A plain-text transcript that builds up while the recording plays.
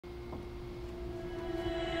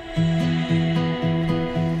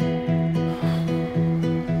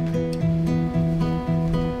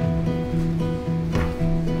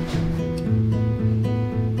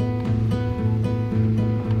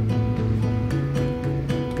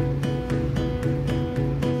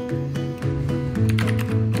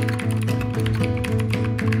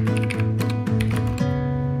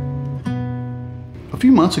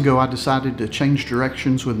months ago, I decided to change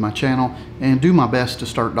directions with my channel and do my best to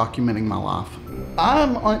start documenting my life.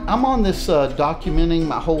 I'm on this documenting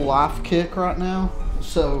my whole life kick right now.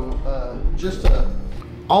 So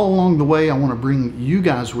all along the way, I want to bring you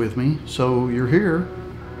guys with me. So you're here.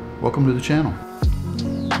 Welcome to the channel.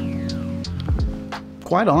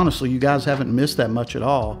 Quite honestly, you guys haven't missed that much at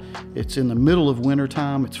all. It's in the middle of winter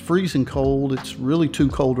time. It's freezing cold. It's really too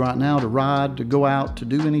cold right now to ride, to go out, to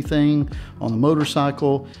do anything on the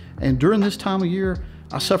motorcycle. And during this time of year,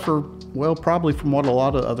 I suffer, well, probably from what a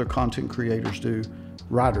lot of other content creators do,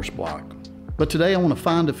 writer's block. But today I want to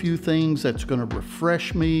find a few things that's going to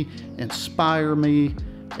refresh me, inspire me,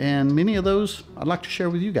 and many of those I'd like to share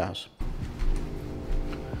with you guys.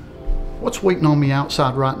 What's waiting on me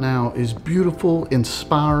outside right now is beautiful,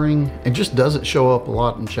 inspiring, and just doesn't show up a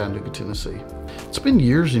lot in Chattanooga, Tennessee. It's been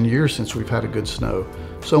years and years since we've had a good snow.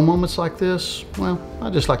 So moments like this, well,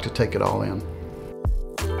 I just like to take it all in.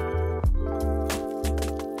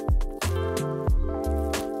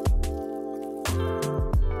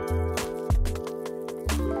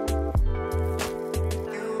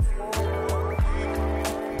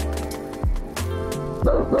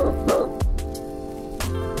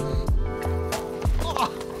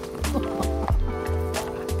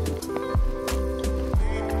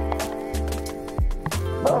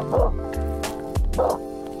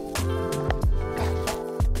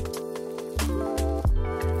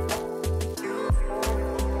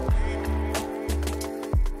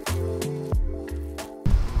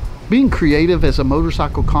 Being creative as a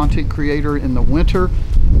motorcycle content creator in the winter,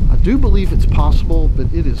 I do believe it's possible, but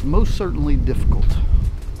it is most certainly difficult.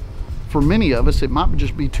 For many of us, it might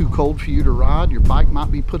just be too cold for you to ride. Your bike might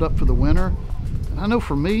be put up for the winter. And I know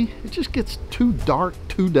for me, it just gets too dark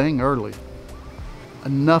too dang early.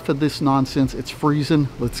 Enough of this nonsense. It's freezing.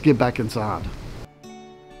 Let's get back inside.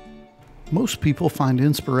 Most people find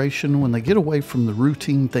inspiration when they get away from the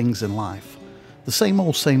routine things in life. The same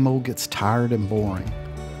old gets tired and boring.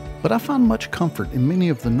 But I find much comfort in many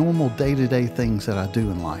of the normal day-to-day things that I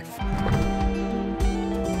do in life.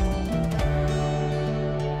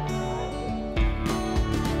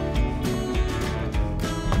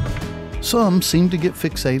 Some seem to get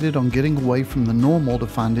fixated on getting away from the normal to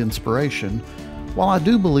find inspiration, while I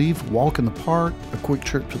do believe a walk in the park, a quick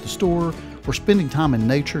trip to the store, or spending time in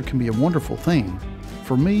nature can be a wonderful thing.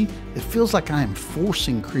 For me, it feels like I am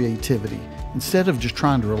forcing creativity instead of just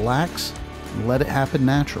trying to relax and let it happen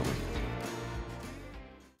naturally.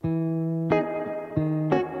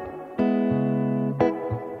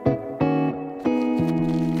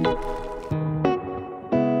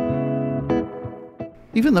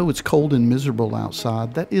 Even though it's cold and miserable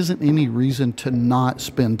outside, that isn't any reason to not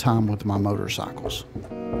spend time with my motorcycles.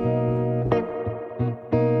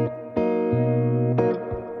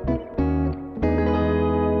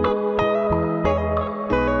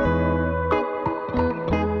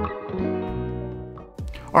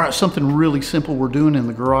 All right, something really simple we're doing in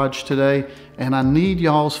the garage today, and I need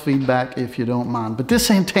y'all's feedback if you don't mind. But this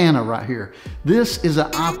antenna right here, this is an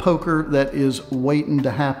eye poker that is waiting to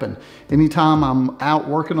happen. Anytime I'm out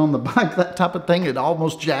working on the bike, that type of thing, it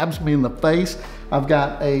almost jabs me in the face. I've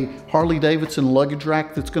got a Harley Davidson luggage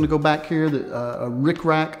rack that's gonna go back here that a Rick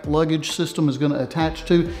Rack luggage system is gonna attach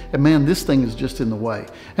to, and man, this thing is just in the way.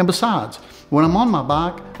 And besides, when I'm on my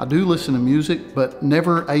bike, I do listen to music, but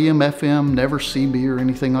never AM, FM, never CB or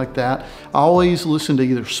anything like that. I always listen to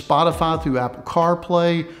either Spotify through Apple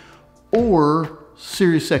CarPlay or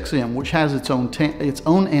Sirius XM, which has its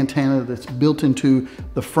own antenna that's built into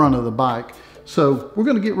the front of the bike. So we're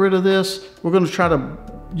gonna get rid of this. We're gonna try to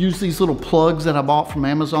use these little plugs that I bought from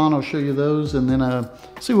Amazon. I'll show you those and then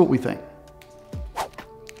see what we think.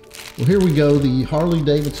 Well, here we go, the Harley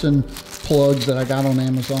Davidson plugs that I got on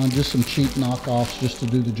Amazon, just some cheap knockoffs just to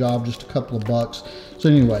do the job, just a couple of bucks. So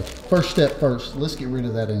anyway, first step first, let's get rid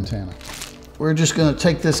of that antenna. We're just gonna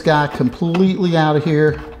take this guy completely out of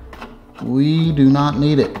here. We do not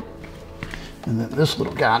need it. And then this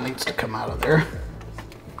little guy needs to come out of there.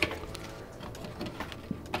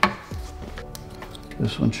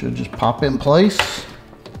 This one should just pop in place.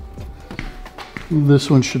 This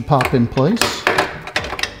one should pop in place.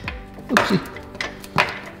 Oopsie.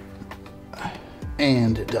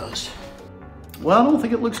 And it does. Well, I don't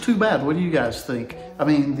think it looks too bad. What do you guys think? I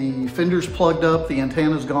mean, the fender's plugged up, the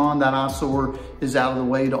antenna's gone, that eyesore is out of the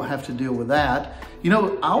way, don't have to deal with that. You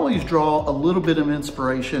know, I always draw a little bit of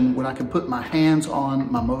inspiration when I can put my hands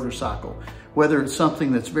on my motorcycle. Whether it's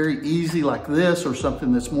something that's very easy like this or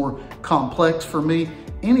something that's more complex for me,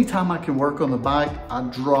 anytime I can work on the bike, I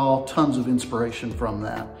draw tons of inspiration from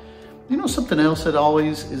that. You know something else that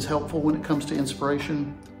always is helpful when it comes to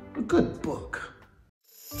inspiration? A good book.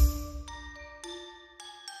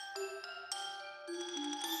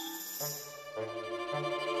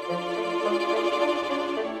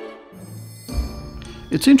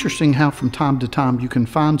 It's interesting how from time to time you can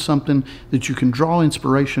find something that you can draw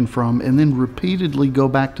inspiration from and then repeatedly go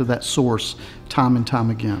back to that source time and time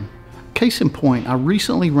again. Case in point, I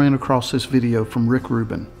recently ran across this video from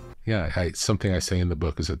Rubin. Yeah, something I say in the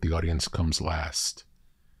book is that the audience comes last.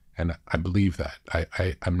 And I believe that.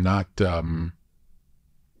 I'm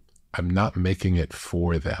not making it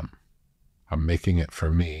for them. I'm making it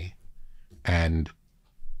for me. And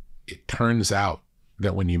it turns out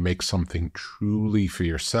that when you make something truly for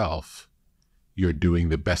yourself, you're doing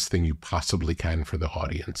the best thing you possibly can for the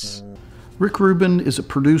audience. Rubin is a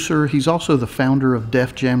producer. He's also the founder of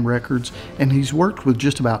Def Jam Records, and he's worked with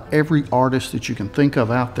just about every artist that you can think of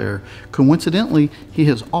out there. Coincidentally, he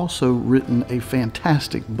has also written a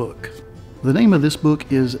fantastic book. The name of this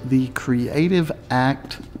book is The Creative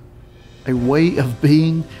Act, A Way of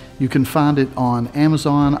Being. You can find it on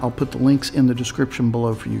Amazon. I'll put the links in the description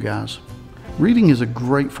below for you guys. Reading is a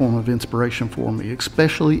great form of inspiration for me,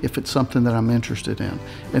 especially if it's something that I'm interested in.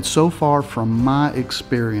 And so far from my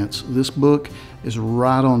experience, this book is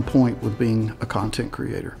right on point with being a content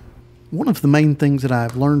creator. One of the main things that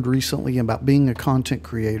I've learned recently about being a content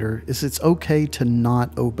creator is it's okay to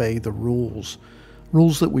not obey the rules.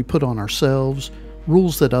 Rules that we put on ourselves,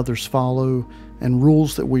 rules that others follow, and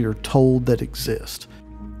rules that we are told that exist.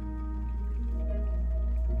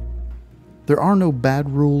 There are no bad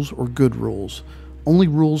rules or good rules, only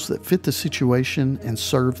rules that fit the situation and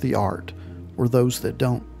serve the art, or those that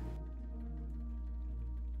don't.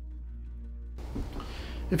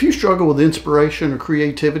 If you struggle with inspiration or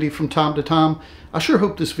creativity from time to time, I sure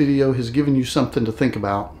hope this video has given you something to think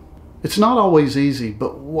about. It's not always easy,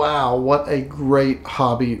 but wow, what a great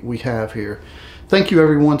hobby we have here. Thank you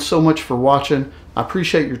everyone so much for watching. I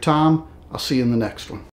appreciate your time. I'll see you in the next one.